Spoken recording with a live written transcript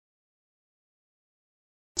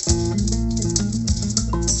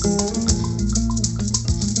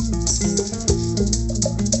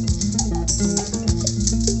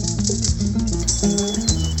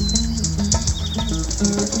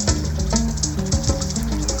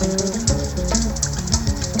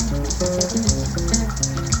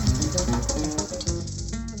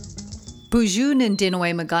Bujun and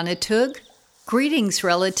Dinoi Maganatug. Greetings,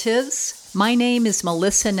 relatives. My name is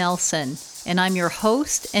Melissa Nelson, and I'm your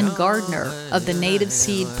host and gardener of the Native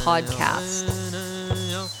Seed Podcast.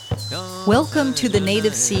 Welcome to the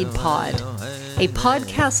Native Seed Pod, a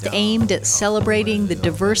podcast aimed at celebrating the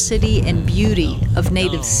diversity and beauty of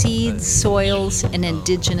native seeds, soils, and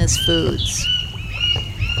indigenous foods.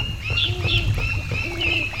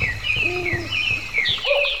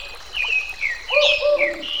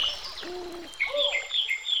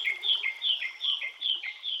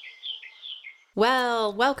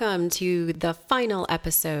 Well, welcome to the final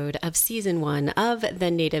episode of Season 1 of the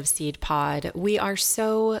Native Seed Pod. We are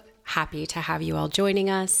so happy to have you all joining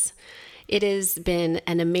us. It has been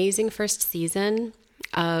an amazing first season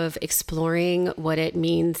of exploring what it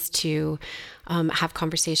means to have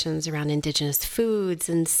conversations around indigenous foods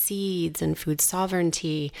and seeds and food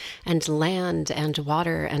sovereignty and land and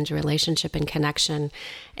water and relationship and connection.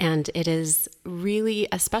 And it is really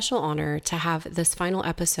a special honor to have this final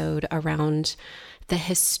episode around the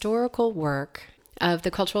historical work of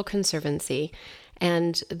the Cultural Conservancy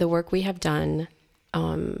and the work we have done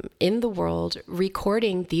in the world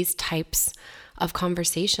recording these types of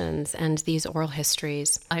conversations and these oral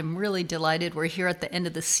histories. I'm really delighted we're here at the end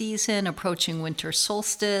of the season, approaching winter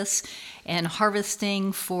solstice and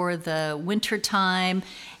harvesting for the winter time.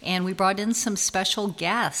 And we brought in some special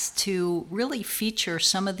guests to really feature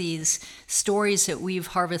some of these stories that we've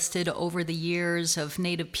harvested over the years of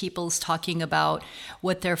Native peoples talking about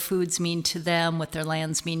what their foods mean to them, what their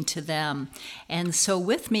lands mean to them. And so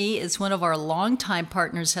with me is one of our longtime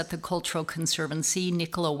partners at the Cultural Conservancy,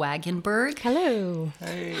 Nicola Wagenberg. Hello.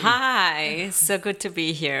 Hey. Hi. So good to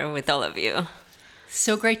be here with all of you.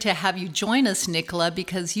 So great to have you join us, Nicola,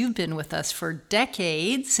 because you've been with us for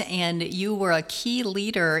decades and you were a key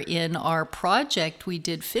leader in our project we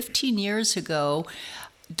did 15 years ago,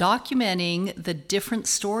 documenting the different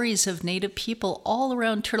stories of Native people all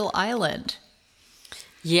around Turtle Island.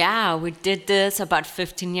 Yeah, we did this about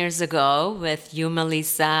 15 years ago with you,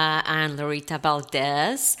 Melissa, and Lorita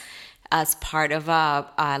Valdez as part of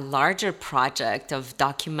a larger project of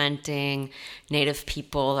documenting Native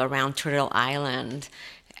people around Turtle Island.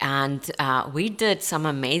 And we did some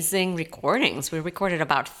amazing recordings. We recorded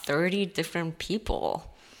about 30 different people.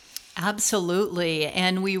 Absolutely.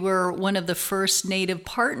 And we were one of the first Native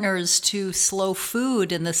partners to slow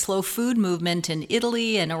food, and the slow food movement in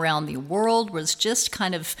Italy and around the world was just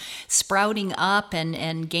kind of sprouting up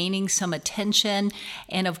and gaining some attention.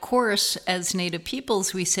 And of course, as Native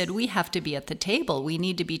peoples, we said we have to be at the table. We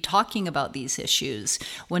need to be talking about these issues.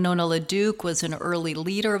 Winona LaDuke was an early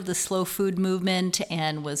leader of the slow food movement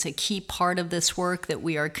and was a key part of this work that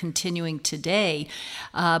we are continuing today.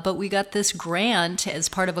 But we got this grant as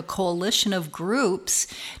part of a coalition of groups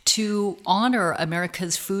to honor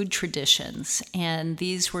America's food traditions. And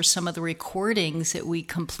these were some of the recordings that we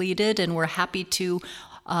completed, and we're happy to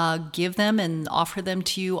give them and offer them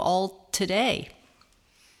to you all today.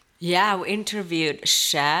 Yeah, we interviewed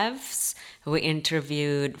chefs, we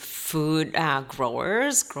interviewed food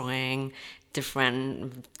growers growing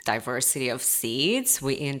different diversity of seeds.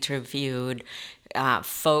 We interviewed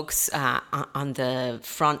folks on the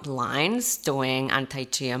front lines doing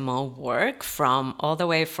anti-GMO work from all the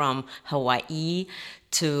way from Hawaii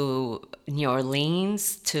to New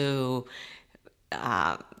Orleans to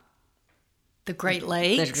the Great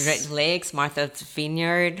Lakes. The Great Lakes, Martha's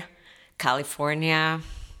Vineyard, California.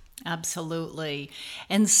 Absolutely.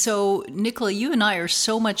 And so, Nicola, you and I are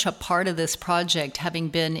so much a part of this project, having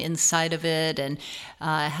been inside of it and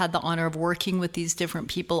had the honor of working with these different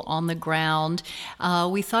people on the ground.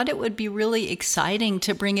 We thought it would be really exciting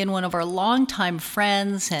to bring in one of our longtime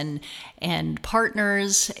friends and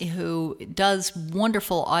partners who does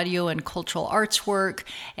wonderful audio and cultural arts work,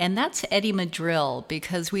 and that's Eddie Madrill,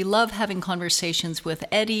 because we love having conversations with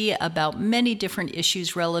Eddie about many different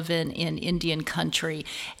issues relevant in Indian country.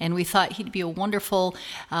 And we thought he'd be a wonderful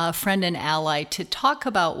friend and ally to talk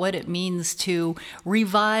about what it means to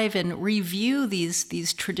revive and review these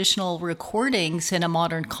traditional recordings in a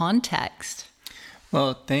modern context.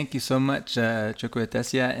 Well, thank you so much,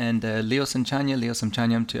 Chokuetesia, and Leo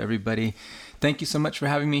Samchanyam to everybody. Thank you so much for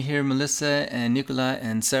having me here, Melissa and Nicola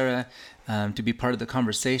and Sarah, to be part of the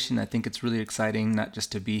conversation. I think it's really exciting not just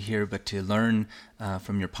to be here, but to learn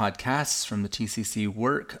from your podcasts, from the TCC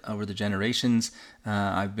work over the generations.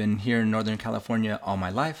 I've been here in Northern California all my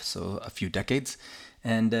life, so a few decades.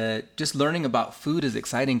 And just learning about food is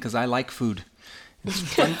exciting because I like food.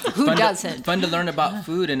 It's Who doesn't? Fun to learn about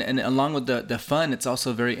food, and along with the fun, it's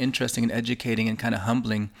also very interesting and educating and kind of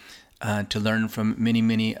humbling. to learn from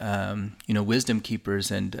many wisdom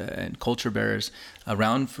keepers and culture bearers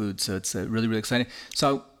around food. So it's really, really exciting.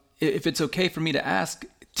 So if it's okay for me to ask,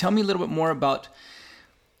 tell me a little bit more about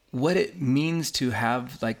what it means to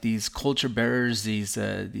have like these culture bearers, these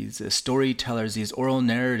storytellers, these oral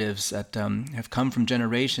narratives that have come from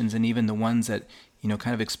generations, and even the ones that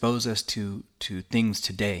kind of expose us to things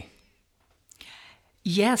today.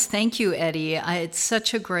 Yes, thank you, Eddie. It's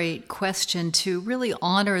such a great question to really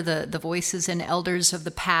honor the voices and elders of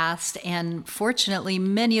the past. And fortunately,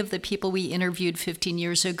 many of the people we interviewed 15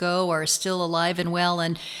 years ago are still alive and well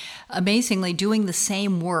and amazingly doing the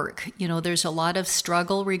same work. There's a lot of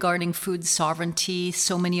struggle regarding food sovereignty.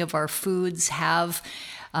 So many of our foods have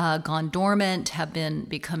gone dormant, have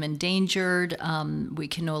become endangered. We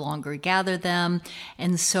can no longer gather them.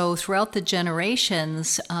 And so throughout the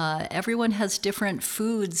generations, everyone has different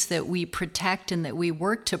foods that we protect and that we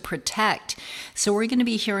work to protect. So we're going to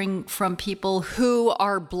be hearing from people who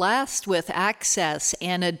are blessed with access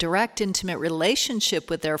and a direct, intimate relationship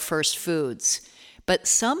with their first foods. But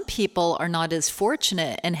some people are not as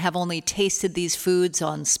fortunate and have only tasted these foods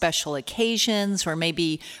on special occasions or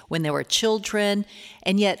maybe when they were children.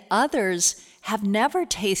 And yet others have never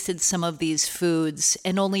tasted some of these foods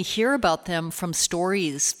and only hear about them from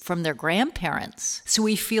stories from their grandparents. So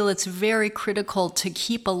we feel it's very critical to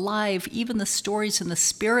keep alive even the stories and the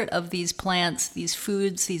spirit of these plants, these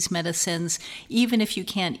foods, these medicines, even if you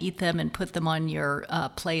can't eat them and put them on your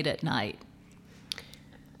plate at night.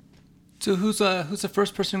 So who's the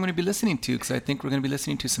first person we're going to be listening to? Because I think we're going to be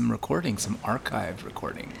listening to some recordings, some archived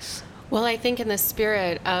recordings. Well, I think in the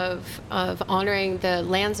spirit of honoring the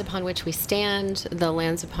lands upon which we stand, the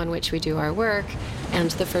lands upon which we do our work,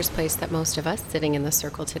 and the first place that most of us sitting in the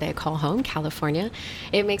circle today call home, California,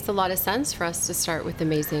 it makes a lot of sense for us to start with the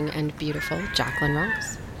amazing and beautiful Jacqueline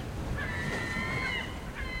Ross.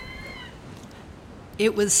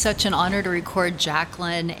 It was such an honor to record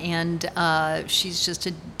Jacqueline, and she's just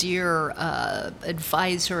a dear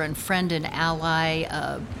advisor and friend and ally,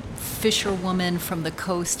 a fisherwoman from the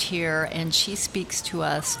coast here, and she speaks to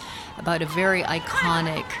us about a very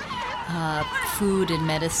iconic food and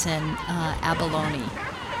medicine, abalone.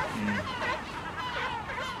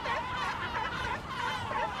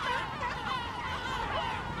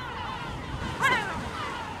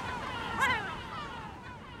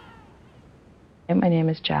 My name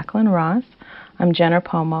is Jacqueline Ross. I'm Jenner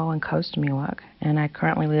Pomo and Coast Miwok, and I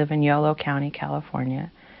currently live in Yolo County,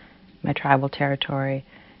 California. My tribal territory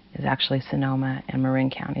is actually Sonoma and Marin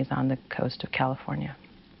counties on the coast of California.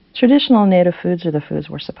 Traditional native foods are the foods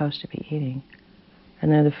we're supposed to be eating,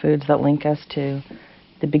 and they're the foods that link us to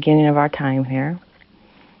the beginning of our time here.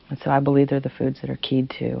 And so I believe they're the foods that are keyed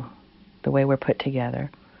to the way we're put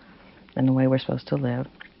together and the way we're supposed to live.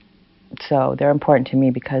 So they're important to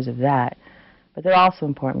me because of that. But they're also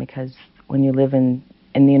important because when you live in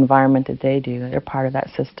the environment that they do, they're part of that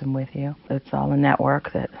system with you. It's all a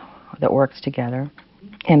network that works together.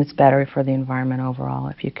 And it's better for the environment overall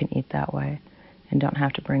if you can eat that way and don't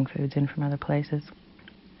have to bring foods in from other places.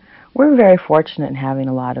 We're very fortunate in having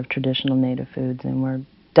a lot of traditional native foods, and we're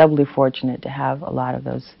doubly fortunate to have a lot of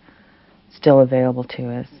those still available to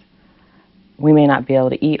us. We may not be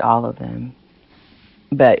able to eat all of them,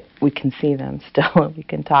 but we can see them still. We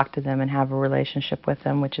can talk to them and have a relationship with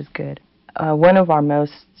them, which is good. One of our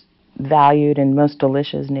most valued and most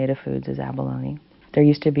delicious native foods is abalone. There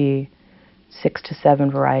used to be 6 to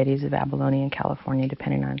 7 varieties of abalone in California,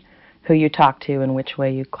 depending on who you talk to and which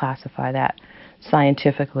way you classify that.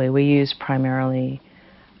 Scientifically, we use primarily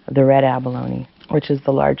the red abalone, which is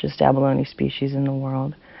the largest abalone species in the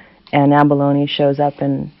world. And abalone shows up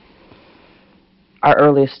in our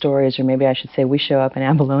earliest stories, or maybe I should say we show up in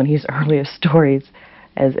abalone's earliest stories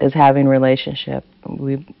as having relationship.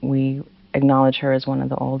 We acknowledge her as one of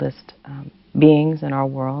the oldest beings in our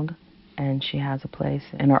world, and she has a place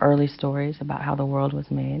in our early stories about how the world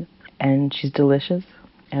was made. And she's delicious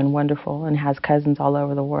and wonderful and has cousins all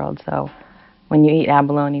over the world. So when you eat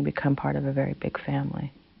abalone, you become part of a very big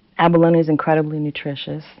family. Abalone is incredibly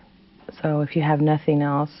nutritious. So if you have nothing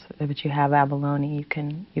else, but you have abalone, you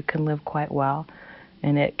can live quite well.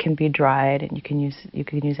 And it can be dried, and you can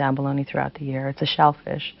use abalone throughout the year. It's a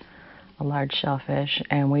shellfish, a large shellfish,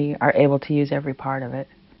 and we are able to use every part of it.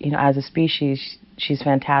 As a species, she's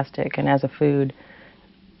fantastic, and as a food,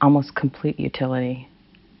 almost complete utility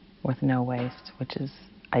with no waste, which is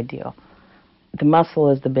ideal. The muscle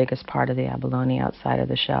is the biggest part of the abalone outside of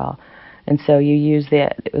the shell. And so you use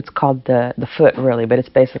it's called the foot really, but it's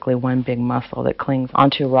basically one big muscle that clings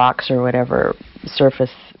onto rocks or whatever surface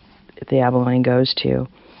the abalone goes to.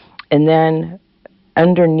 And then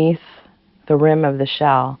underneath the rim of the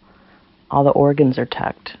shell all the organs are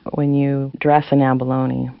tucked. When you dress an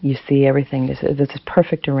abalone, you see everything. There's this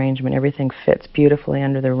perfect arrangement. Everything fits beautifully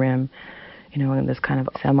under the rim, in this kind of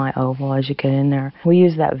semi-oval as you get in there. We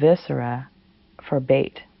use that viscera for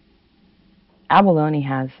bait. Abalone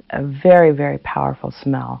has a very, very powerful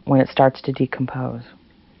smell when it starts to decompose.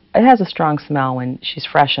 It has a strong smell when she's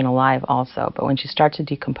fresh and alive also, but when she starts to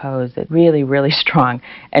decompose, it's really, really strong,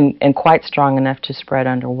 and quite strong enough to spread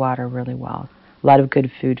underwater really well. A lot of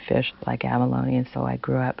good food fish like abalone, and so I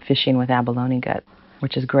grew up fishing with abalone gut,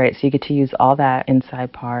 which is great. So you get to use all that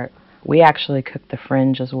inside part. We actually cook the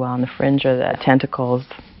fringe as well, and the fringe are the tentacles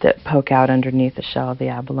that poke out underneath the shell of the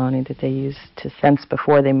abalone that they use to sense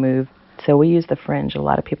before they move. So we use the fringe. A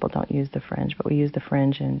lot of people don't use the fringe, but we use the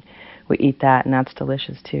fringe, and we eat that, and that's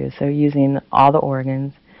delicious too. So using all the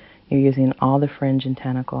organs, you're using all the fringe and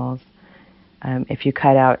tentacles. If you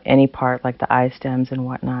cut out any part, like the eye stems and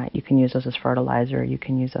whatnot, you can use those as fertilizer. You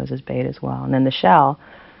can use those as bait as well. And then the shell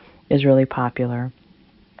is really popular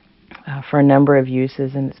for a number of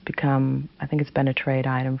uses, and I think it's been a trade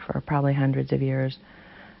item for probably hundreds of years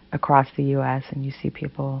across the U.S., and you see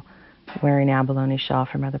people wearing abalone shell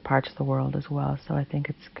from other parts of the world as well. So I think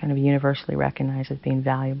it's kind of universally recognized as being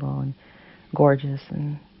valuable and gorgeous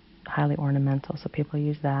and highly ornamental, so people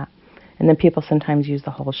use that. And then people sometimes use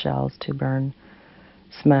the whole shells to burn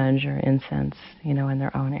smudge or incense, in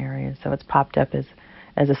their own areas. So it's popped up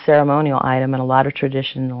as a ceremonial item in a lot of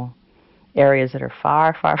traditional areas that are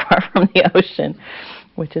far, far, far from the ocean,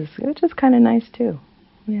 which is kind of nice too.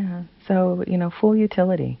 Yeah. So, full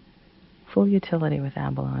utility with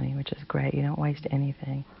abalone, which is great. You don't waste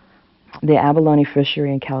anything. The abalone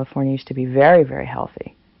fishery in California used to be very, very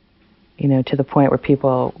healthy, to the point where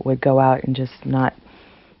people would go out and just not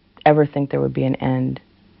ever think there would be an end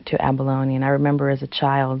to abalone. And I remember as a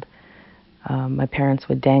child, my parents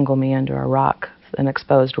would dangle me under a rock, an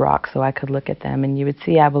exposed rock, so I could look at them, and you would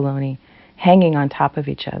see abalone hanging on top of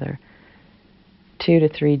each other, 2 to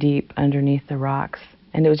 3 deep underneath the rocks.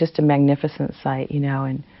 And it was just a magnificent sight,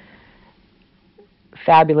 and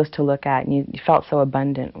fabulous to look at, and you felt so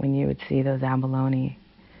abundant when you would see those abalone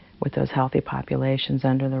with those healthy populations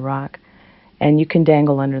under the rock. And you can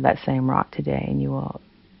dangle under that same rock today, and you will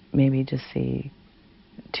maybe just see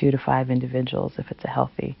 2 to 5 individuals if it's a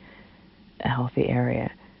healthy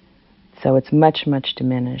area. So it's much, much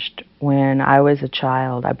diminished. When I was a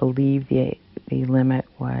child, I believe the limit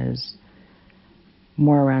was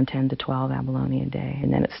more around 10 to 12 abalone a day,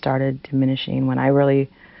 and then it started diminishing when I really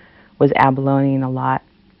was abaloneing a lot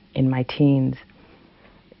in my teens.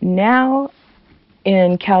 Now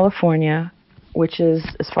in California, which is,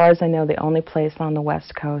 as far as I know, the only place on the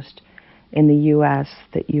West Coast in the U.S.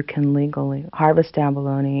 that you can legally harvest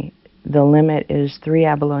abalone, the limit is 3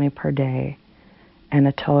 abalone per day, and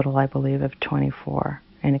a total, I believe, of 24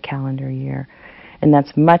 in a calendar year. And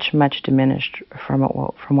that's much, much diminished from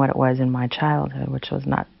what it was in my childhood, which was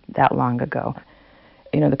not that long ago.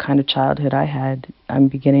 The kind of childhood I had, I'm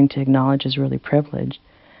beginning to acknowledge is really privileged,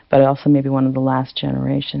 but also maybe one of the last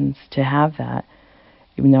generations to have that.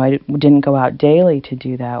 Even though I didn't go out daily to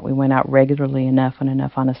do that, we went out regularly enough and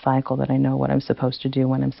enough on a cycle that I know what I'm supposed to do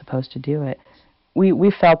when I'm supposed to do it.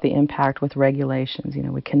 We felt the impact with regulations.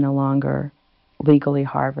 We can no longer legally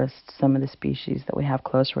harvest some of the species that we have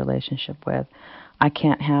close relationship with. I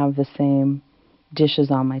can't have the same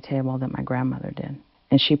dishes on my table that my grandmother did,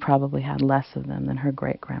 and she probably had less of them than her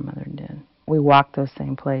great-grandmother did. We walk those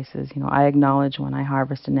same places. I acknowledge when I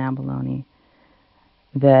harvest an abalone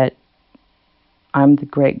that I'm the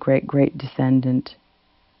great-great-great descendant,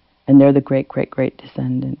 and they're the great-great-great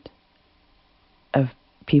descendant of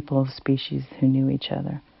people of species who knew each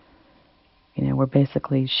other. We're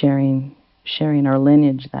basically sharing our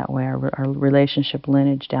lineage that way, our relationship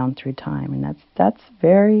lineage down through time, and that's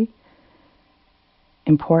very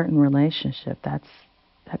important relationship. That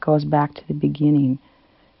goes back to the beginning,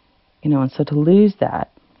 and so to lose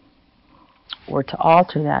that, or to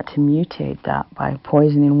alter that, to mutate that by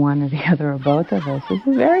poisoning one or the other or both of us is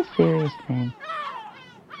a very serious thing.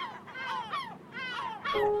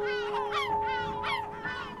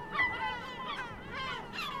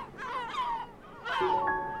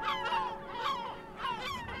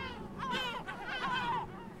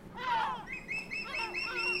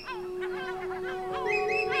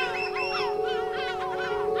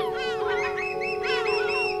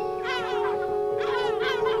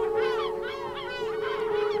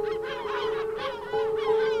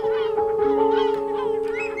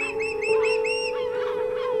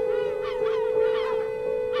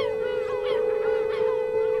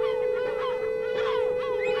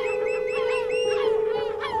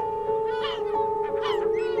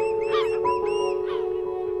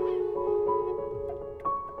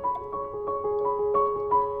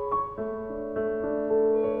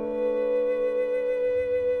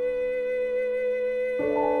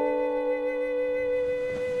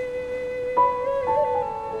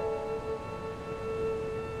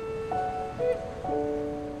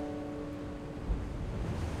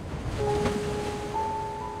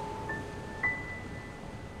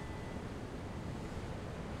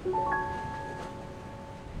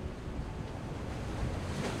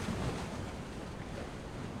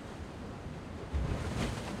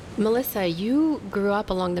 Melissa, you grew up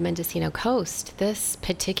along the Mendocino coast. This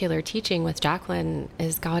particular teaching with Jacqueline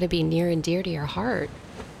has got to be near and dear to your heart.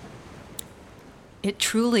 It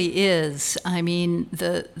truly is. I mean,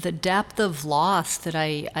 the depth of loss that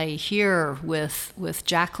I hear with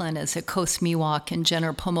Jacqueline as a Coast Miwok and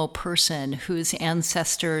Jenner Pomo person whose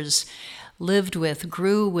ancestors lived with,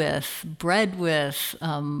 grew with, bred with,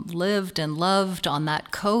 lived and loved on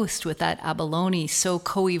that coast with that abalone, so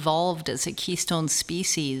co-evolved as a keystone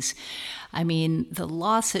species. I mean, the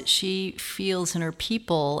loss that she feels in her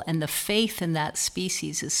people and the faith in that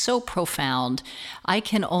species is so profound. I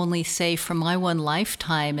can only say from my one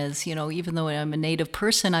lifetime, as you know, even though I'm a native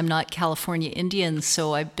person, I'm not California Indian,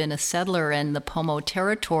 so I've been a settler in the Pomo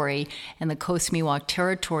territory and the Coast Miwok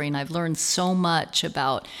territory, and I've learned so much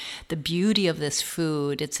about the beauty of this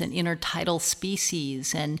food. It's an intertidal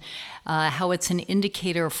species, and how it's an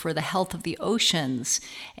indicator for the health of the oceans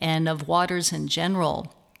and of waters in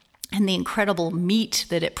general. And the incredible meat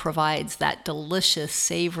that it provides, that delicious,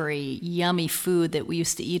 savory, yummy food that we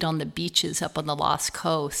used to eat on the beaches up on the Lost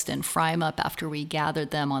Coast and fry them up after we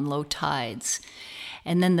gathered them on low tides.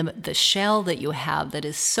 And then the shell that you have that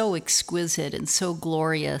is so exquisite and so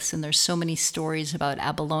glorious, and there's so many stories about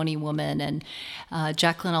Abalone woman, and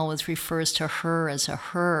Jacqueline always refers to her as a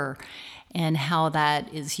her, and how that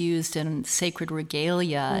is used in sacred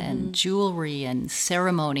regalia and jewelry and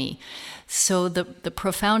ceremony. So the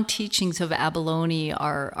profound teachings of Abalone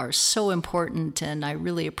are so important, and I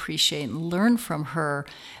really appreciate and learn from her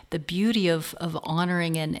the beauty of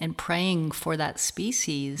honoring and praying for that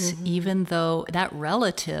species, even though that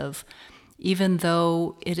relative, even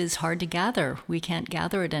though it is hard to gather. We can't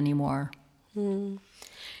gather it anymore.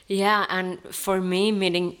 Yeah, and for me,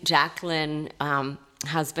 meeting Jacqueline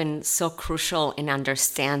has been so crucial in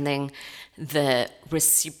understanding the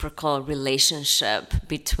reciprocal relationship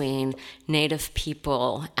between Native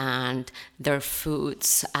people and their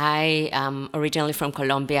foods. I am originally from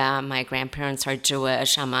Colombia. My grandparents are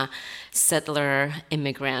Jewish. I'm a settler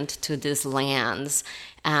immigrant to these lands.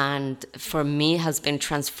 And for me, it has been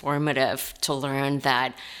transformative to learn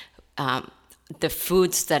that the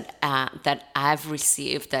foods that I've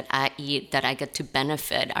received, that I eat, that I get to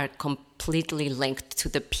benefit are completely linked to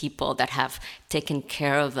the people that have taken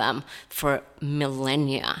care of them for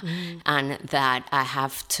millennia, and that I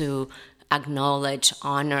have to acknowledge,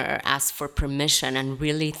 honor, ask for permission, and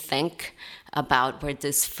really think about where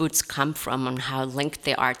these foods come from and how linked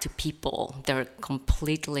they are to people. They're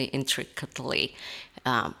completely intricately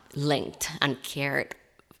linked and cared,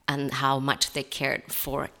 and how much they cared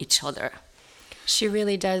for each other. She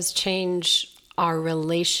really does change our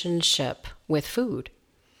relationship with food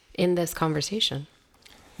in this conversation.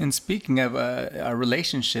 And speaking of our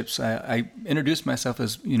relationships, I introduced myself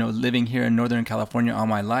as, living here in Northern California all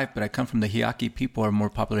my life, but I come from the Yaqui people, or more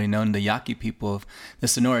popularly known, the Yaqui people of the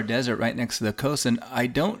Sonora Desert right next to the coast. And I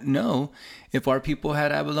don't know if our people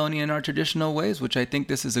had abalone in our traditional ways, which I think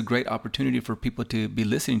this is a great opportunity for people to be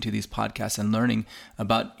listening to these podcasts and learning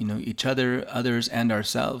about, each other, others, and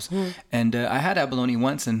ourselves. And I had abalone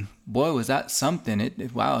once, and boy, was that something.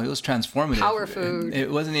 It was transformative. Power food.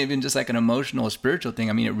 It wasn't even just like an emotional or spiritual thing.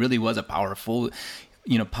 I mean, it really was a powerful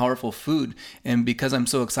food. And because I'm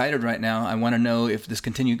so excited right now, I want to know if this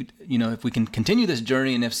if we can continue this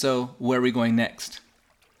journey, and if so, where are we going next?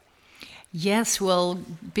 Yes, well,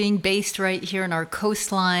 being based right here in our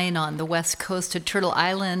coastline on the west coast of Turtle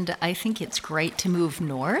Island, I think it's great to move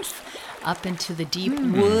north up into the deep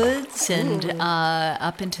woods and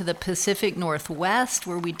up into the Pacific Northwest,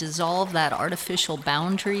 where we dissolve that artificial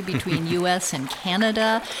boundary between U.S. and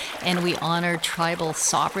Canada, and we honor tribal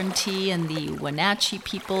sovereignty and the Wenatchee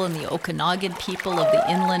people and the Okanagan people of the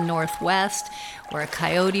inland Northwest, where a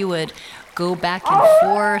coyote would go back and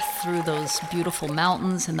forth through those beautiful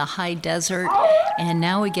mountains and the high desert. And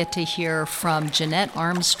now we get to hear from Jeanette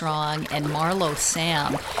Armstrong and Marlo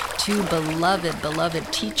Sam, two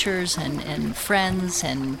beloved teachers and friends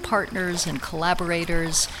and partners and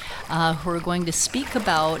collaborators who are going to speak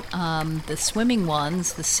about the swimming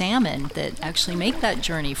ones, the salmon, that actually make that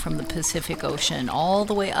journey from the Pacific Ocean all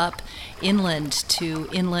the way up inland to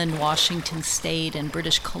inland Washington State and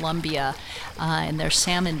British Columbia, and they're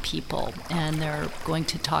salmon people. And they're going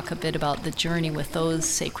to talk a bit about the journey with those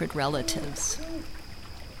sacred relatives.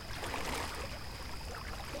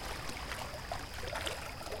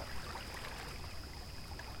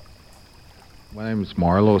 My name is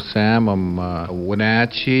Marlo Sam. I'm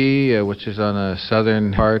Wenatchee, which is on the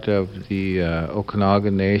southern part of the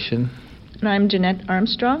Okanagan Nation. And I'm Jeanette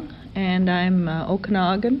Armstrong, and I'm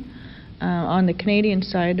Okanagan, on the Canadian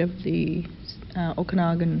side of the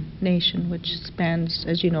Okanagan Nation, which spans,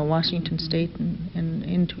 as you know, Washington State and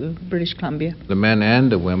into British Columbia. The men and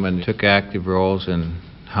the women took active roles in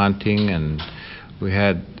hunting, and we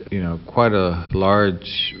had, quite a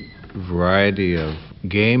large variety of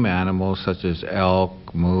game animals such as elk,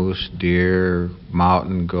 moose, deer,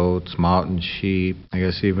 mountain goats, mountain sheep. I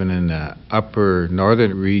guess even in the upper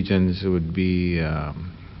northern regions it would be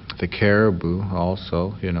the caribou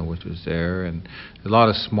also, which was there, and a lot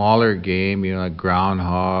of smaller game, like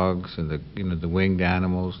groundhogs and the winged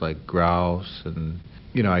animals like grouse and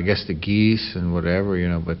I guess the geese and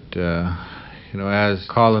whatever, but as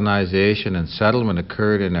colonization and settlement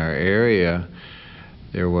occurred in our area,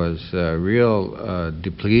 there was real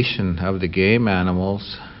depletion of the game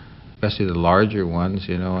animals, especially the larger ones,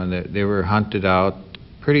 and they were hunted out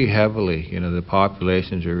pretty heavily. The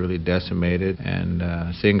populations were really decimated, and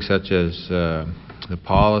things such as the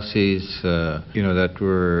policies, that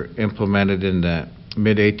were implemented in the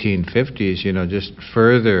mid-1850s, just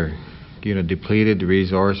further, depleted the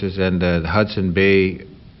resources, and the Hudson Bay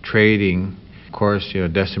trading, of course,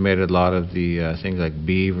 decimated a lot of the things like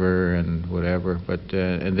beaver and whatever. But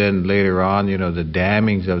and then later on, the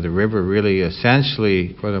dammings of the river really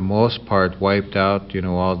essentially, for the most part, wiped out,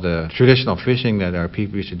 all the traditional fishing that our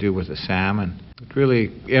people used to do with the salmon. It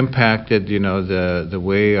really impacted, the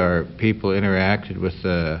way our people interacted with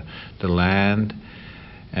the land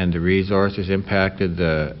and the resources, impacted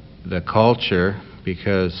the culture,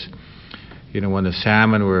 because, when the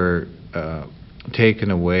salmon were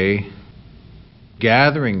taken away,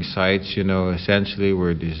 gathering sites, essentially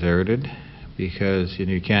were deserted, because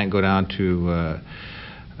you can't go down to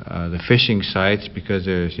the fishing sites because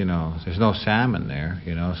there's no salmon there,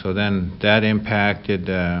 So then that impacted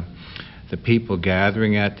the people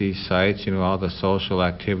gathering at these sites, all the social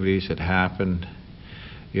activities that happened,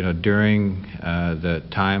 during the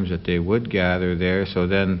times that they would gather there. So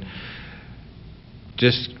then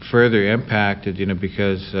just further impacted,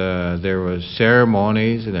 because there was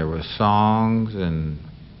ceremonies and there were songs and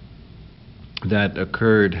that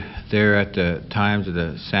occurred there at the times of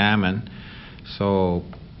the salmon. So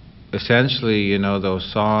essentially,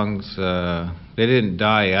 those songs, they didn't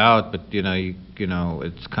die out, but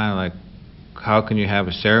it's kind of like, how can you have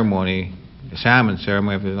a ceremony, a salmon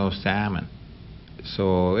ceremony, if there's no salmon?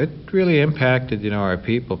 So it really impacted, our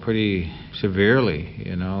people pretty severely,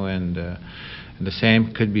 and the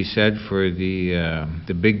same could be said for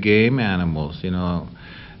the big game animals.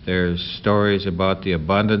 There's stories about the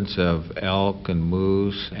abundance of elk and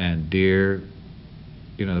moose and deer.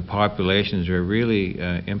 The populations were really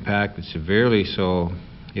impacted severely. So,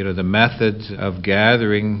 the methods of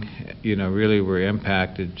gathering, really were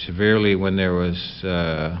impacted severely when there was,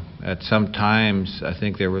 at some times, I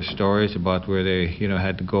think there were stories about where they,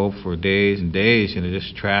 had to go for days and days,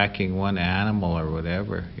 just tracking one animal or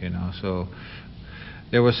whatever, So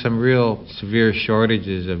there was some real severe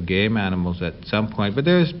shortages of game animals at some point, but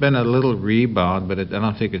there's been a little rebound, but I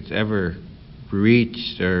don't think it's ever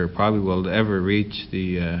reached, or probably will ever reach,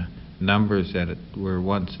 the numbers that were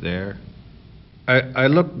once there. I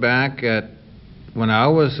look back at when I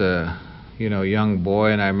was a young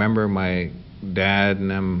boy, and I remember my dad and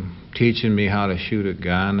them teaching me how to shoot a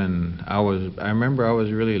gun, and I remember I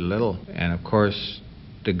was really little, and of course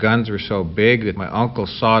the guns were so big that my uncle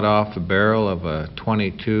sawed off the barrel of a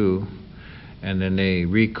 .22, and then they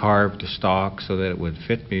recarved the stock so that it would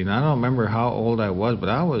fit me. And I don't remember how old I was, but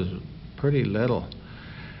I was pretty little.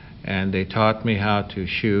 And they taught me how to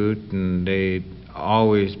shoot, and they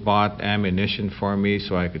always bought ammunition for me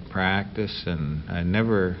so I could practice. And I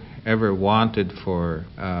never ever wanted for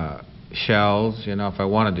shells. If I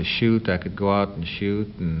wanted to shoot, I could go out and shoot,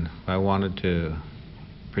 and if I wanted to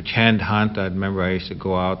pretend hunt, I remember I used to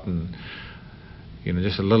go out and,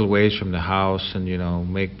 just a little ways from the house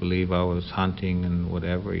and, make believe I was hunting and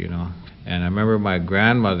whatever, And I remember my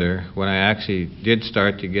grandmother, when I actually did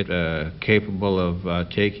start to get capable of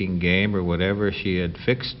taking game or whatever, she had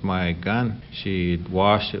fixed my gun. She'd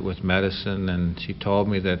washed it with medicine, and she told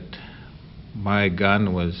me that my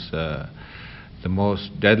gun was the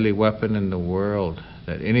most deadly weapon in the world,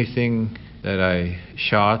 that anything that I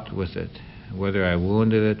shot with it, whether I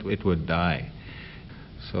wounded it, it would die.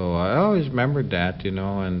 So I always remembered that,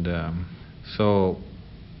 and so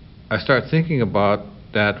I started thinking about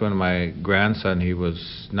that when my grandson, he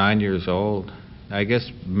was 9 years old. I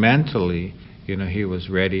guess mentally, he was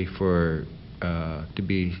ready for to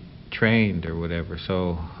be trained or whatever.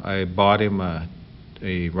 So I bought him a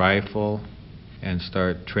rifle and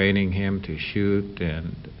started training him to shoot,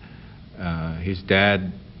 and his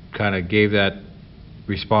dad kind of gave that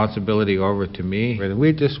responsibility over to me.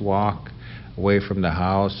 We'd just walk away from the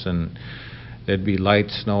house, and there'd be light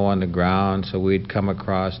snow on the ground, so we'd come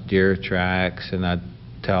across deer tracks, and I'd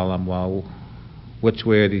tell them, well, which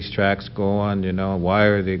way are these tracks going, why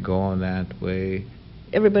are they going that way?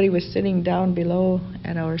 Everybody was sitting down below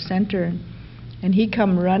at our center, and he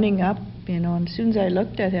come running up, and as soon as I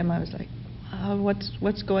looked at him, I was like,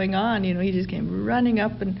 what's going on? He just came running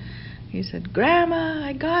up, and he said, "Grandma,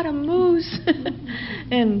 I got a moose."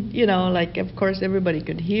 And, of course, everybody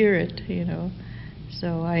could hear it,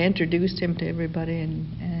 So I introduced him to everybody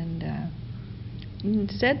and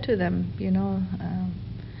said to them,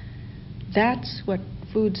 that's what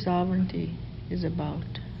food sovereignty is about.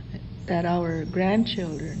 That our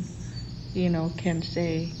grandchildren, can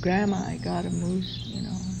say, "Grandma, I got a moose,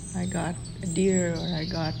 I got a deer, or I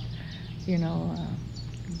got, a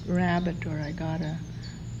rabbit, or I got a,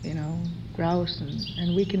 grouse,"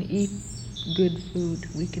 and we can eat good food.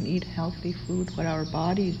 We can eat healthy food, what our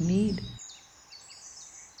bodies need.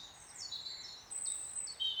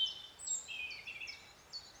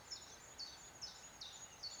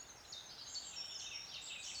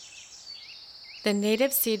 The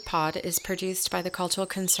Native Seed Pod is produced by the Cultural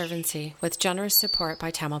Conservancy with generous support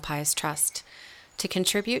by Tamalpais Trust. To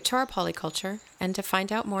contribute to our polyculture and to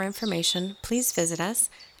find out more information, please visit us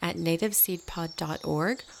at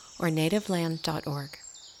nativeseedpod.org or nativeland.org.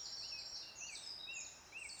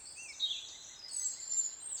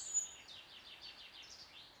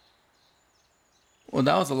 Well,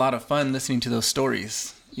 that was a lot of fun listening to those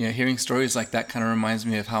stories. Hearing stories like that kind of reminds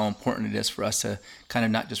me of how important it is for us to kind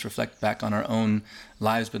of not just reflect back on our own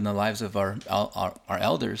lives, but in the lives of our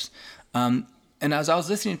elders. And as I was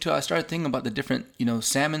listening to it, I started thinking about the different,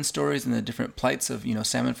 salmon stories and the different plights of,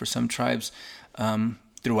 salmon for some tribes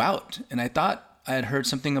throughout. And I thought I had heard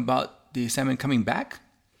something about the salmon coming back.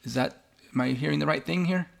 Am I hearing the right thing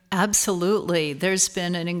here? Absolutely. There's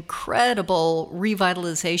been an incredible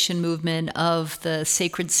revitalization movement of the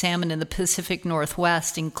sacred salmon in the Pacific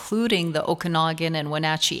Northwest, including the Okanagan and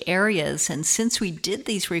Wenatchee areas. And since we did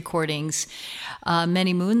these recordings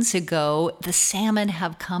many moons ago, the salmon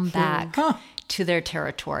have come back to their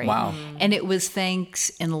territory. Wow. And it was thanks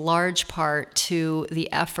in large part to the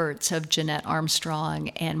efforts of Jeanette Armstrong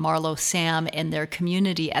and Marlo Sam and their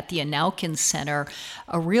community at the Anaukin Center,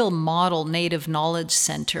 a real model Native knowledge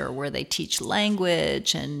center where they teach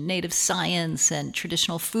language and Native science and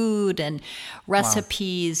traditional food and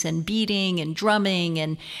recipes and beating and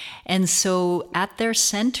drumming. And so at their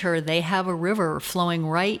center, they have a river flowing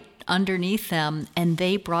right underneath them, and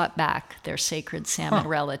they brought back their sacred salmon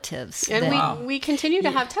relatives. And we continue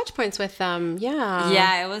to have touch points with them.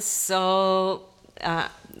 Yeah, it was so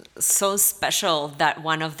special that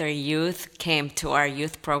one of their youth came to our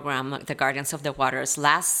youth program, the Guardians of the Waters,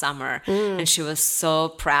 last summer, and she was so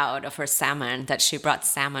proud of her salmon that she brought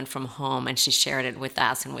salmon from home and she shared it with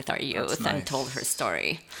us and with our youth and told her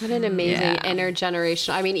story. What an amazing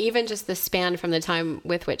intergenerational. I mean, even just the span from the time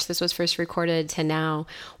with which this was first recorded to now,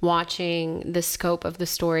 watching the scope of the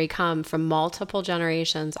story come from multiple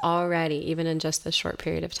generations already, even in just this short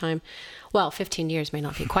period of time. Well, 15 years may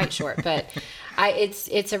not be quite short, but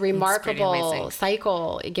it's a remarkable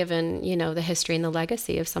cycle given, the history and the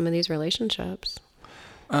legacy of some of these relationships.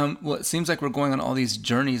 Well, it seems like we're going on all these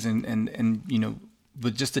journeys and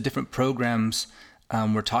with just the different programs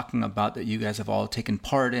we're talking about that you guys have all taken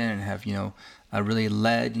part in and have, really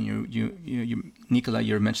led. You Nicola,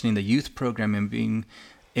 you're mentioning the youth program and being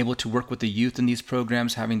able to work with the youth in these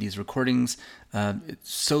programs, having these recordings. It's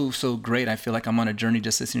so great. I feel like I'm on a journey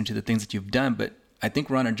just listening to the things that you've done, but I think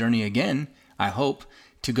we're on a journey again, I hope,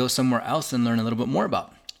 to go somewhere else and learn a little bit more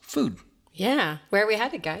about food. Yeah. Where are we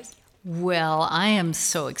headed, guys? Well, I am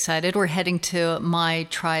so excited. We're heading to my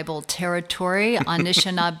tribal territory,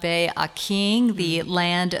 Anishinaabe Aking, the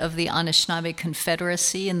land of the Anishinaabe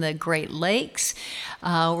Confederacy in the Great Lakes.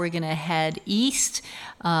 We're going to head east,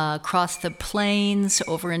 across the plains,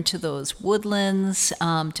 over into those woodlands,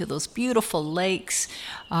 to those beautiful lakes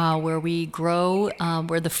where we grow,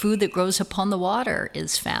 where the food that grows upon the water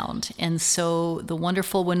is found. And so the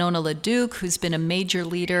wonderful Winona LaDuke, who's been a major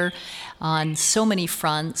leader on so many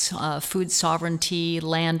fronts, food sovereignty,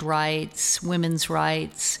 land rights, women's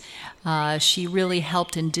rights. She really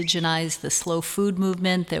helped indigenize the slow food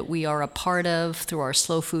movement that we are a part of through our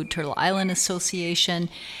Slow Food Turtle Island Association.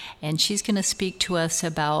 And she's going to speak to us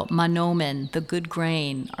about manomen, the good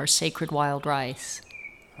grain, our sacred wild rice.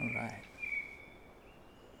 All right.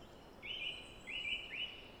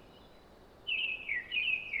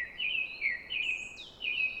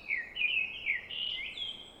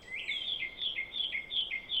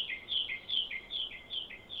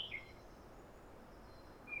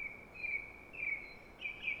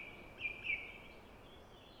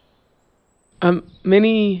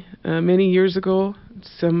 Many years ago,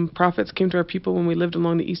 some prophets came to our people when we lived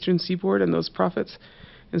along the eastern seaboard, and those prophets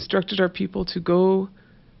instructed our people to go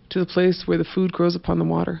to the place where the food grows upon the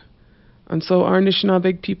water. And so our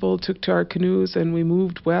Anishinaabe people took to our canoes and we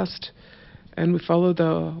moved west and we followed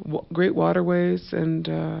the great waterways, and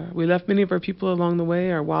we left many of our people along the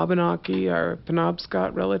way, our Wabanaki, our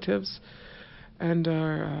Penobscot relatives, and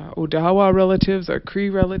our Odawa relatives, our Cree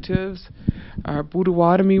relatives, our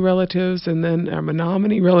Potawatomi relatives, and then our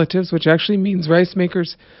Menominee relatives, which actually means rice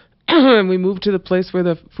makers. And we moved to the place where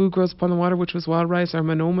the food grows upon the water, which was wild rice, our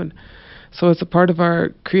Menomin. So it's a part of our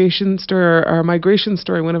creation story, our migration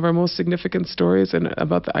story, one of our most significant stories, and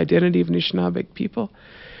about the identity of Anishinaabe people.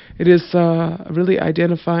 It is really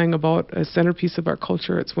identifying about a centerpiece of our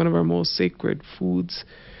culture. It's one of our most sacred foods,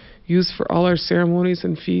 used for all our ceremonies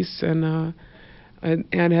and feasts, and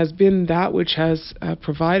has been that which has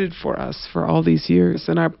provided for us for all these years.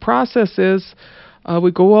 And our process is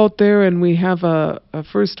we go out there and we have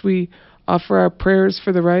first we offer our prayers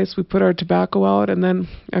for the rice. We put our tobacco out, and then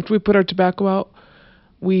after we put our tobacco out,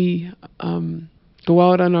 we go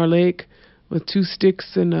out on our lake with 2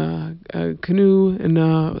 sticks and a canoe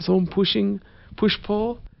and some push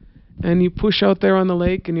pole. And you push out there on the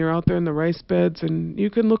lake, and you're out there in the rice beds, and you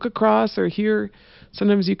can look across or hear.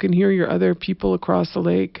 Sometimes you can hear your other people across the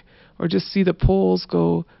lake, or just see the poles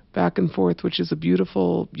go back and forth, which is a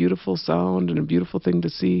beautiful, beautiful sound and a beautiful thing to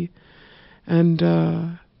see. And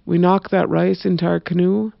we knock that rice into our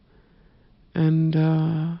canoe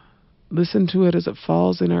and listen to it as it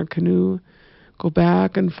falls in our canoe, go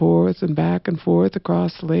back and forth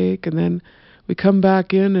across the lake, and then we come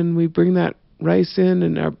back in and we bring that rice in,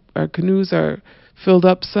 and our canoes are filled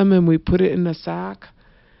up some, and we put it in a sack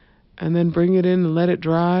and then bring it in and let it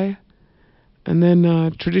dry. And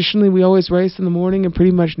then traditionally we always rice in the morning and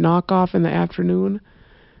pretty much knock off in the afternoon.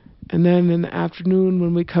 And then in the afternoon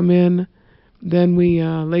when we come in, then we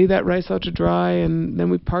lay that rice out to dry, and then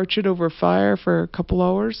we parch it over fire for a couple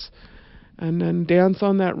hours, and then dance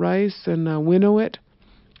on that rice and winnow it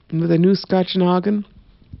with a new Scotch noggin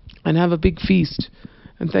and have a big feast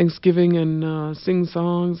and Thanksgiving and sing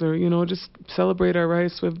songs, or just celebrate our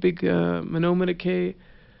rice with big Menominee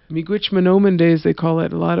Miigwech Menomin days, they call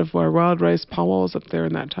it. A lot of our wild rice powwows up there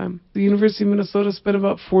in that time. The University of Minnesota spent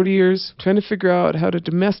about 40 years trying to figure out how to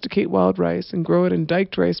domesticate wild rice and grow it in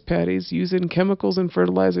diked rice paddies using chemicals and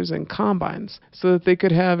fertilizers and combines, so that they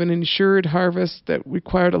could have an insured harvest that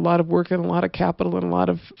required a lot of work and a lot of capital and a lot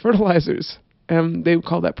of fertilizers. And they would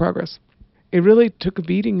call that progress. It really took a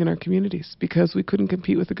beating in our communities because we couldn't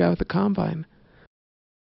compete with the guy with the combine.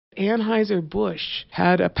 Anheuser-Busch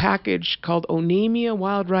had a package called Onamia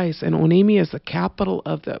Wild Rice, and Onamia is the capital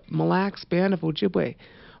of the Mille Lacs Band of Ojibwe.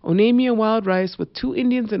 Onamia Wild Rice with 2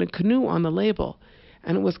 Indians in a canoe on the label,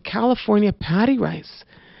 and it was California patty rice,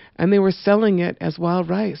 and they were selling it as wild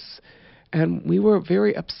rice. And we were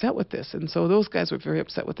very upset with this, and so those guys were very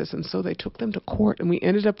upset with this, and so they took them to court, and we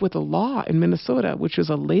ended up with a law in Minnesota, which is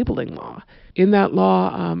a labeling law. In that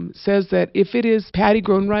law says that if it is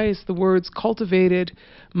paddy-grown rice, the words cultivated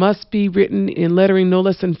must be written in lettering no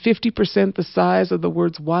less than 50% the size of the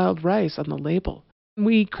words wild rice on the label.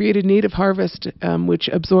 We created Native Harvest, which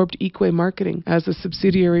absorbed Equay Marketing as a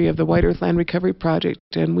subsidiary of the White Earth Land Recovery Project,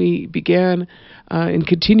 and we began and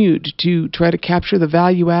continued to try to capture the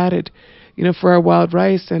value added for our wild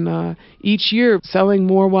rice, and each year selling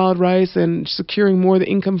more wild rice and securing more the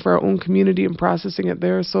income for our own community and processing it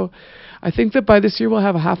there. So I think that by this year we'll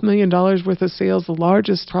have $500,000 worth of sales. The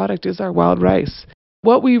largest product is our wild rice.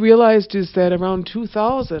 What we realized is that around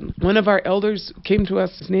 2000, one of our elders came to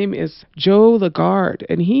us. His name is Joe Lagarde,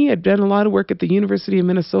 and he had done a lot of work at the University of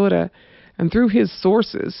Minnesota, and through his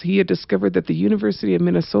sources, he had discovered that the University of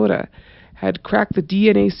Minnesota had cracked the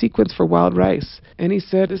DNA sequence for wild rice. And he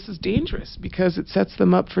said, this is dangerous because it sets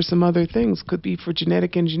them up for some other things, could be for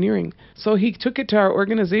genetic engineering. So he took it to our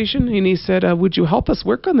organization and he said, would you help us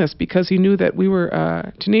work on this? Because he knew that we were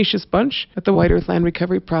a tenacious bunch at the White Earth Land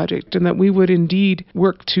Recovery Project, and that we would indeed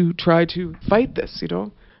work to try to fight this,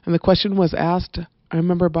 And the question was asked, I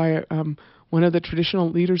remember, by one of the traditional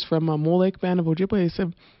leaders from Mole Lake Band of Ojibwe. He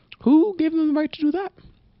said, who gave them the right to do that?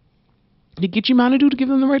 Did Gitche Manadu to give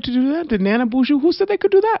them the right to do that? Did Nana Boozhoo? Who said they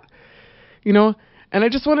could do that? And I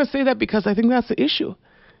just want to say that because I think that's the issue.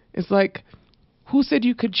 It's like, who said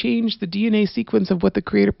you could change the DNA sequence of what the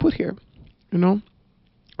Creator put here? And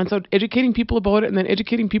so educating people about it, and then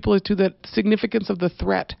educating people as to the significance of the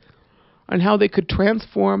threat and how they could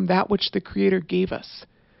transform that which the Creator gave us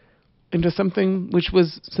into something which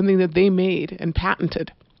was something that they made and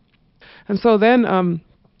patented. And so then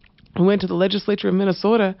I went to the legislature of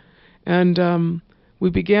Minnesota, and We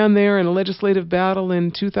began there in a legislative battle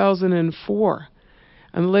in 2004.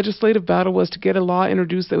 And the legislative battle was to get a law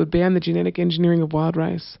introduced that would ban the genetic engineering of wild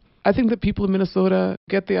rice. I think that people in Minnesota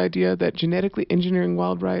get the idea that genetically engineering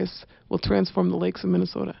wild rice will transform the lakes of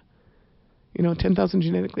Minnesota. 10,000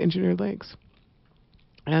 genetically engineered lakes.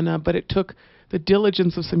 And but it took the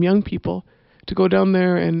diligence of some young people to go down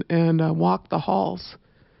there and walk the halls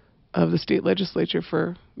of the state legislature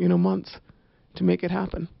for, months to make it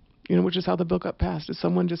happen. Which is how the bill got passed, is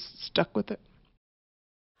someone just stuck with it.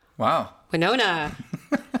 Wow. Winona.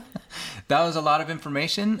 That was a lot of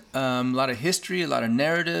information, a lot of history, a lot of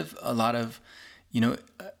narrative, a lot of,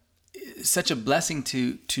 such a blessing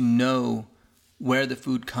to know where the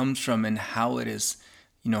food comes from and how it is,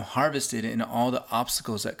 harvested, and all the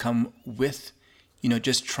obstacles that come with,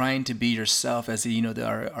 just trying to be yourself. As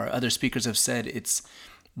our other speakers have said, it's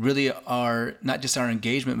really not just our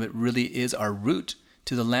engagement, but really is our root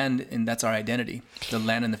to the land, and that's our identity. The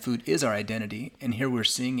land and the food is our identity, and here we're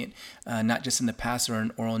seeing it not just in the past or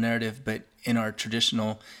an oral narrative, but in our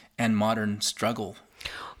traditional and modern struggle.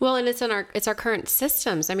 Well, and it's our current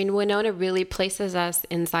systems. I mean, Winona really places us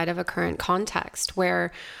inside of a current context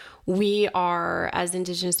where we are, as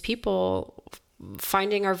Indigenous people,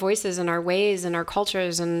 finding our voices and our ways and our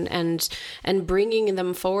cultures and bringing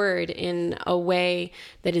them forward in a way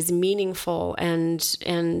that is meaningful and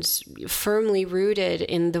firmly rooted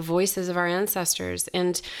in the voices of our ancestors,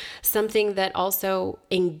 and something that also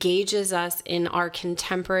engages us in our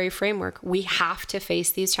contemporary framework. We have to face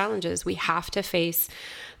these challenges. We have to face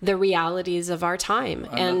the realities of our time.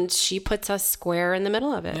 And she puts us square in the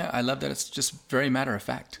middle of it. Yeah, I love that. It's just very matter of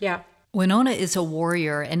fact. Yeah. Winona is a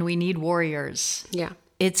warrior, and we need warriors. Yeah.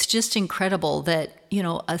 It's just incredible that,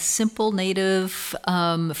 a simple native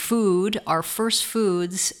food, our first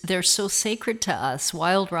foods, they're so sacred to us.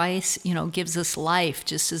 Wild rice, gives us life,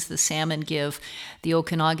 just as the salmon give the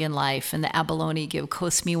Okanagan life and the abalone give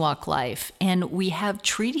Coast Miwok life. And we have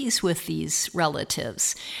treaties with these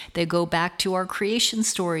relatives. They go back to our creation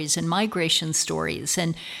stories and migration stories.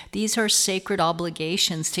 And these are sacred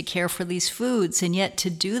obligations to care for these foods. And yet to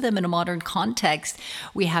do them in a modern context,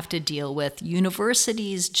 we have to deal with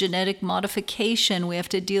universities, genetic modification. We have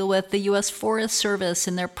to deal with the U.S. Forest Service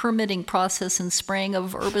and their permitting process and spraying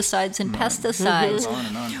of herbicides and pesticides. On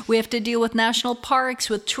and on. We have to deal with national parks,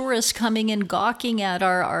 with tourists coming and gawking at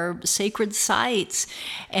our sacred sites.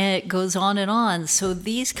 And it goes on and on. So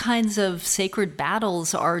these kinds of sacred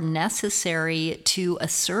battles are necessary to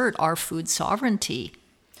assert our food sovereignty.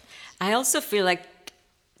 I also feel like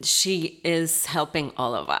she is helping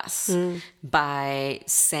all of us by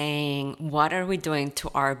saying, what are we doing to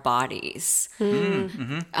our bodies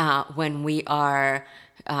when we are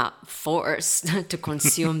forced to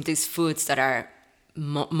consume these foods that are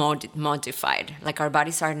modified? Like, our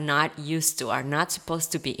bodies are not not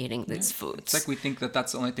supposed to be eating these foods. It's like we think that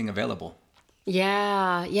that's the only thing available.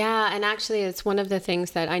 Yeah. And actually, it's one of the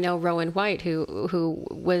things that I know Rowan White, who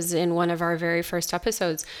was in one of our very first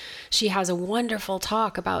episodes, she has a wonderful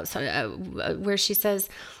talk about where she says,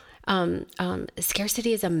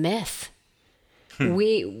 scarcity is a myth.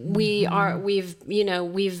 We've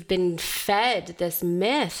been fed this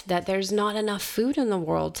myth that there's not enough food in the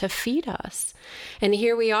world to feed us. And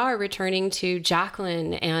here we are returning to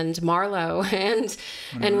Jacqueline and Marlo and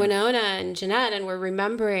Winona and Jeanette, and we're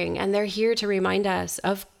remembering, and they're here to remind us,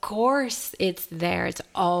 of course it's there. It's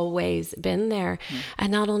always been there.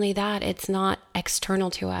 And not only that, it's not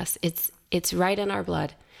external to us. It's right in our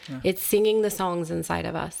blood. It's singing the songs inside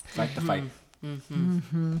of us. Fight the fight.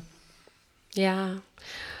 Yeah.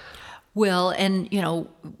 Well, and,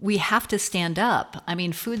 we have to stand up. I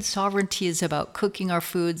mean, food sovereignty is about cooking our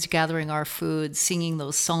foods, gathering our foods, singing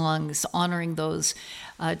those songs, honoring those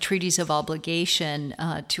treaties of obligation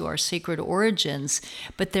to our sacred origins.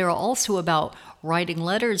 But they're also about writing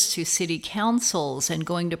letters to city councils and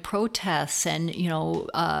going to protests and,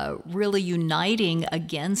 really uniting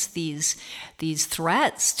against these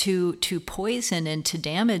threats to poison and to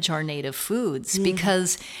damage our native foods.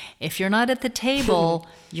 Because if you're not at the table,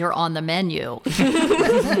 you're on the menu.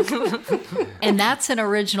 And that's an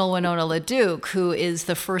original Winona LaDuke, who is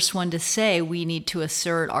the first one to say we need to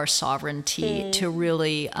assert our sovereignty to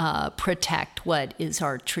really protect what is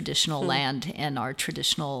our traditional land and our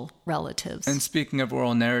traditional relatives. And speaking of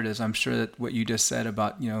oral narratives, I'm sure that what you just said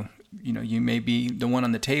about, you may be the one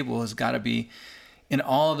on the table has got to be in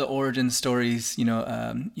all of the origin stories,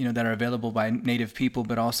 that are available by Native people,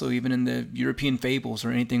 but also even in the European fables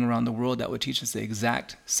or anything around the world that would teach us the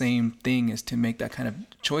exact same thing, is to make that kind of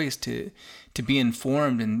choice to be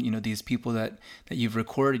informed. And, these people that you've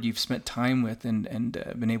recorded, you've spent time with and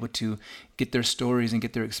been able to get their stories and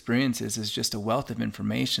get their experiences is just a wealth of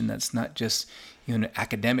information that's not just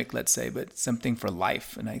academic, let's say, but something for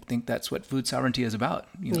life. And I think that's what food sovereignty is about.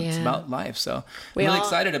 It's about life. So I'm really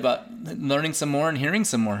excited about learning some more and hearing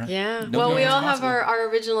some more. Yeah. Well, we all have our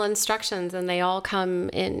original instructions, and they all come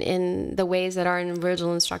in the ways that our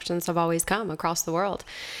original instructions have always come across the world.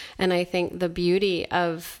 And I think the beauty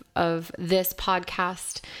of this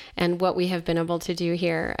podcast and what we have been able to do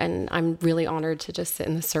here, and I'm really honored to just sit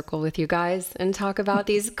in the circle with you guys and talk about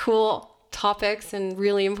these cool topics and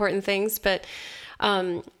really important things, but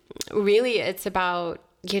really it's about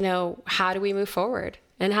how do we move forward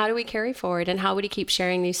and how do we carry forward and how would you keep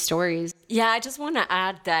sharing these stories? Yeah, I just want to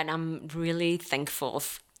add that I'm really thankful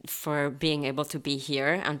for being able to be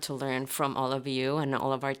here and to learn from all of you and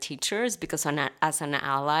all of our teachers, because as an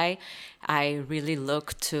ally, I really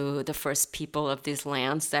look to the first people of these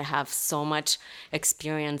lands that have so much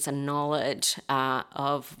experience and knowledge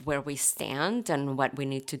of where we stand and what we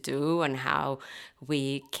need to do and how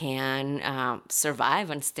we can survive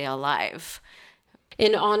and stay alive.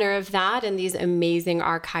 In honor of that and these amazing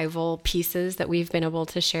archival pieces that we've been able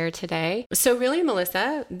to share today. So really,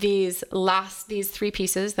 Melissa, these 3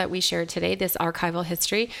 pieces that we shared today, this archival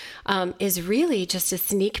history, is really just a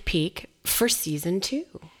sneak peek for season 2.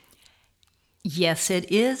 Yes,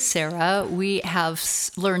 it is, Sarah. We have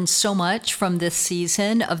learned so much from this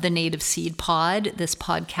season of the Native Seed Pod, this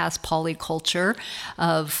podcast polyculture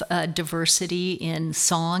of diversity in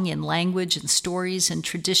song, in language, and stories and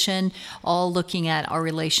tradition, all looking at our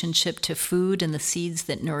relationship to food and the seeds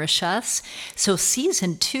that nourish us. So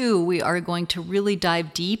season 2, we are going to really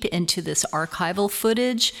dive deep into this archival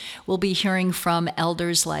footage. We'll be hearing from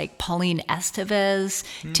elders like Pauline Estevez,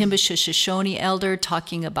 Timba Shoshone elder,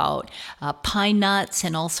 talking about pine nuts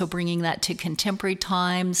and also bringing that to contemporary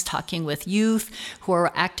times, talking with youth who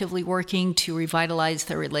are actively working to revitalize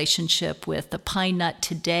their relationship with the pine nut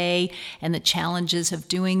today and the challenges of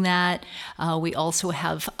doing that. We also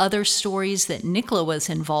have other stories that Nicola was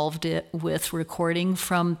involved with recording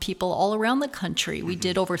from people all around the country. We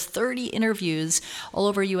did over 30 interviews all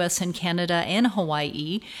over US and Canada and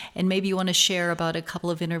Hawaii, and maybe you want to share about a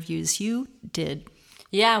couple of interviews you did.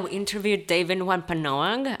 Yeah, we interviewed David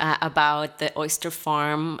Wampanoag about the oyster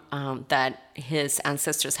farm that his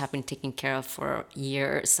ancestors have been taking care of for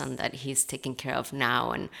years and that he's taking care of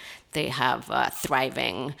now. And they have a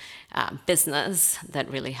thriving business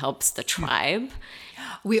that really helps the tribe.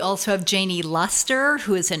 We also have Janie Luster,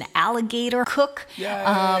 who is an alligator cook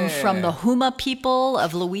from the Huma people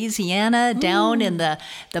of Louisiana down in the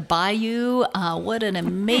bayou. What an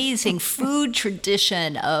amazing food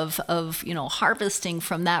tradition of harvesting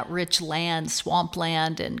from that rich land,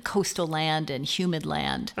 swampland and coastal land and humid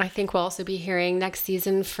land. I think we'll also be hearing next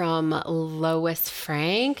season from Lois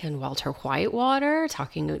Frank and Walter Whitewater,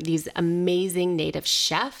 talking these amazing native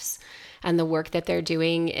chefs and the work that they're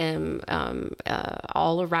doing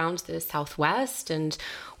all around the Southwest and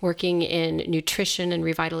working in nutrition and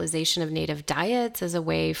revitalization of native diets as a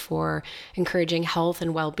way for encouraging health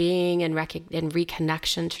and well-being and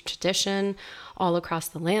reconnection to tradition all across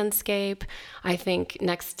the landscape. I think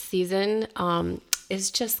next season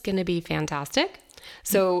is just going to be fantastic.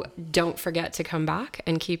 So don't forget to come back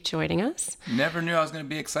and keep joining us. Never knew I was going to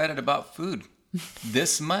be excited about food.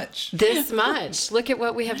 This much. Look at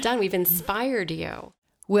what we have done. We've inspired you.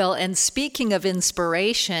 Well, and speaking of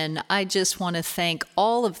inspiration, I just want to thank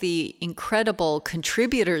all of the incredible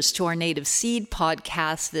contributors to our Native Seed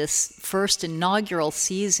podcast this first inaugural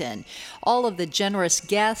season. All of the generous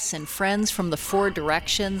guests and friends from the 4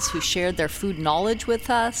 directions who shared their food knowledge with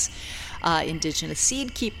us. Indigenous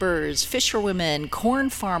seed keepers, fisherwomen, corn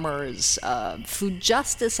farmers, food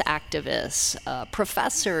justice activists,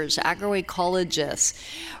 professors, agroecologists.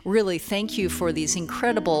 Really, thank you for these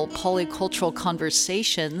incredible polycultural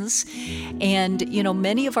conversations. And,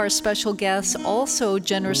 many of our special guests also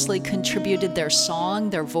generously contributed their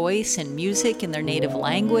song, their voice, and music in their native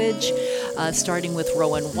language, starting with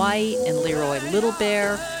Rowan White and Leroy Little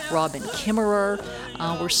Bear, Robin Kimmerer.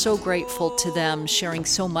 We're so grateful to them sharing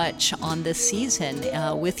so much on this season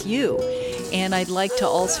with you. And I'd like to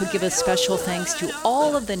also give a special thanks to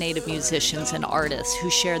all of the Native musicians and artists who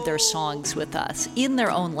shared their songs with us in their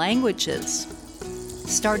own languages,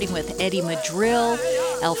 starting with Eddie Madril,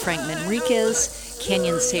 El Frank Manriquez,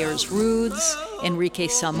 Kenyon Sayers Roods, Enrique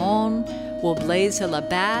Salmon, Wobleza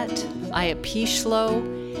Labat, Aya Pishlo,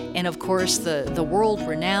 And of course, the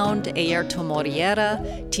world-renowned Ayrton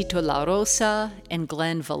Moriera, Tito La Rosa, and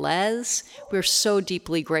Glenn Velez. We're so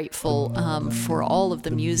deeply grateful for all of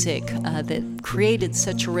the music that created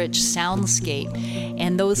such a rich soundscape.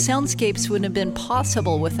 And those soundscapes wouldn't have been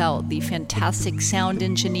possible without the fantastic sound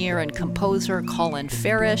engineer and composer Colin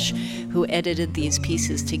Farish, who edited these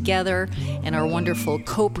pieces together, and our wonderful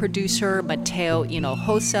co-producer Mateo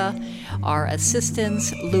Hinojosa, our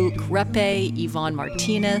assistants Luke Repe, Yvonne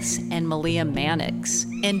Martinez, and Malia Mannix.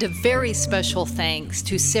 And a very special thanks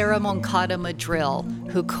to Sarah Moncada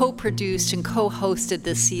Madril, who co-produced and co-hosted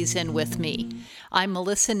this season with me. I'm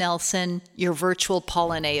Melissa Nelson, your virtual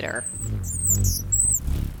pollinator.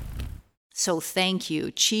 So thank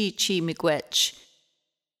you. Chi miigwech.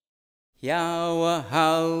 Yawa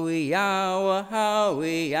Howie, Yawa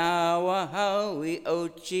Howie, Yawa Howie,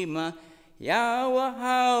 Ochima. Yawa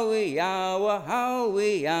Howie, Yawa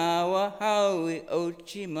Howie, Yawa Howie,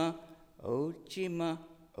 Ochima, Ochima,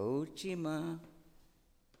 Ochima.